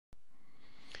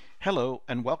Hello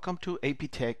and welcome to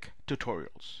AP Tech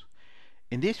Tutorials.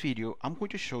 In this video, I'm going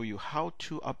to show you how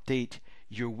to update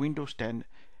your Windows 10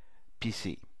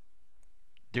 PC.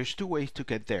 There's two ways to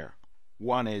get there.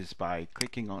 One is by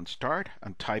clicking on Start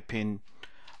and type in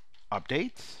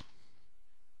Updates.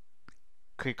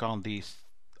 Click on the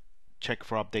Check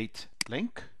for Updates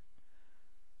link.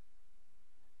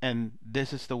 And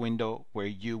this is the window where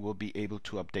you will be able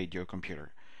to update your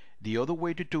computer. The other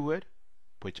way to do it,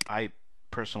 which I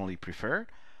personally prefer,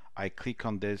 I click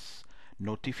on this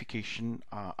notification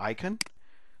icon,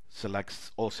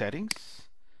 selects all settings,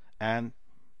 and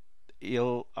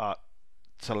it'll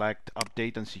select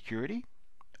update and security,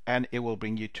 and it will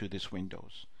bring you to this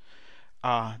windows.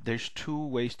 There's two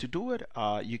ways to do it.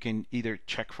 You can either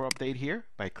check for update here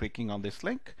by clicking on this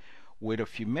link, wait a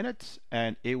few minutes,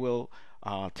 and it will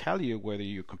tell you whether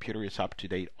your computer is up to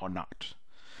date or not.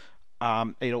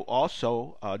 It'll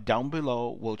also down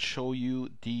below will show you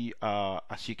the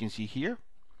as you can see here,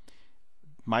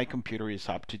 my computer is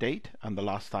up to date, and the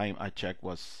last time I checked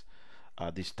was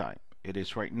this time. It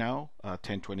is right now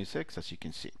 10:26, as you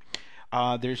can see.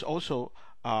 There's also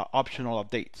optional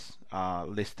updates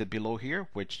listed below here,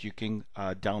 which you can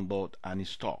download and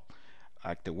install.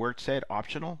 Like the word said,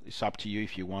 optional. It's up to you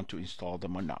if you want to install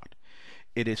them or not.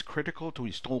 It is critical to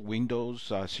install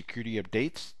Windows security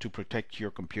updates to protect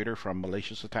your computer from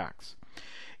malicious attacks.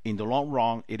 In the long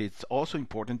run, it is also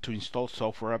important to install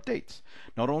software updates,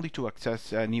 not only to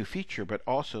access a new feature, but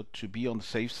also to be on the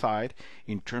safe side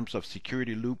in terms of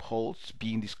security loopholes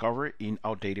being discovered in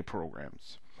outdated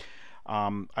programs.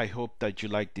 I hope that you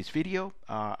liked this video,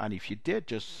 and if you did,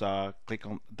 just click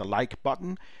on the like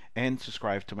button and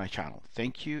subscribe to my channel.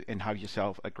 Thank you, and have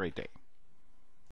yourself a great day.